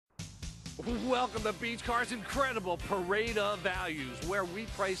Welcome to Beach Car's incredible parade of values, where we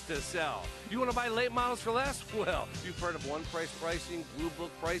price to sell. You want to buy late models for less? Well, you've heard of one-price pricing, blue book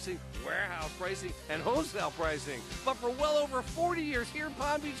pricing, warehouse pricing, and wholesale pricing. But for well over 40 years here in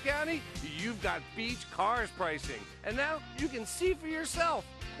Palm Beach County, you've got Beach Car's pricing. And now you can see for yourself.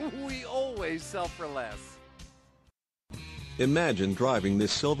 We always sell for less. Imagine driving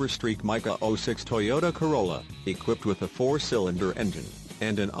this Silver Streak Mica '06 Toyota Corolla, equipped with a 4-cylinder engine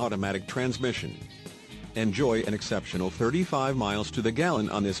and an automatic transmission. Enjoy an exceptional 35 miles to the gallon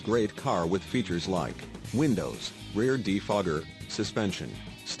on this great car with features like windows, rear defogger, suspension,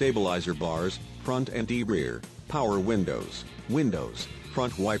 stabilizer bars, front and rear, power windows,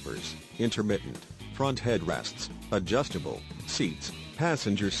 front wipers, intermittent, front headrests, adjustable seats,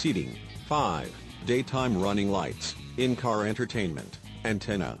 passenger seating, 5 daytime running lights, in-car entertainment,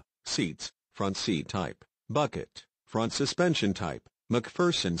 antenna, seats, front seat type, bucket, front suspension type,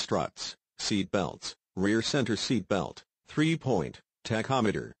 Macpherson Struts, Seatbelts, rear center seatbelt, 3-point,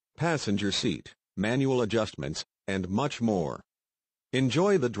 tachometer, passenger seat, manual adjustments, and much more.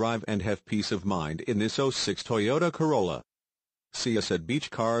 Enjoy the drive and have peace of mind in this '06 Toyota Corolla. See us at Beach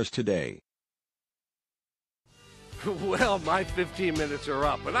Cars today. Well, my 15 minutes are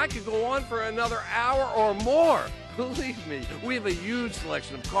up, but I could go on for another hour or more. Believe me, we have a huge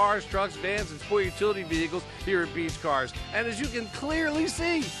selection of cars, trucks, vans, and sport utility vehicles here at Beach Cars. And as you can clearly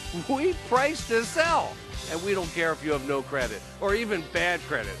see, we price to sell. And we don't care if you have no credit or even bad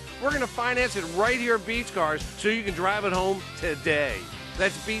credit. We're going to finance it right here at Beach Cars so you can drive it home today.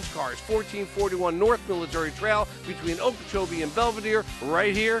 That's Beach Cars, 1441 North Military Trail between Okeechobee and Belvedere,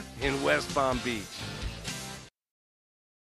 right here in West Palm Beach.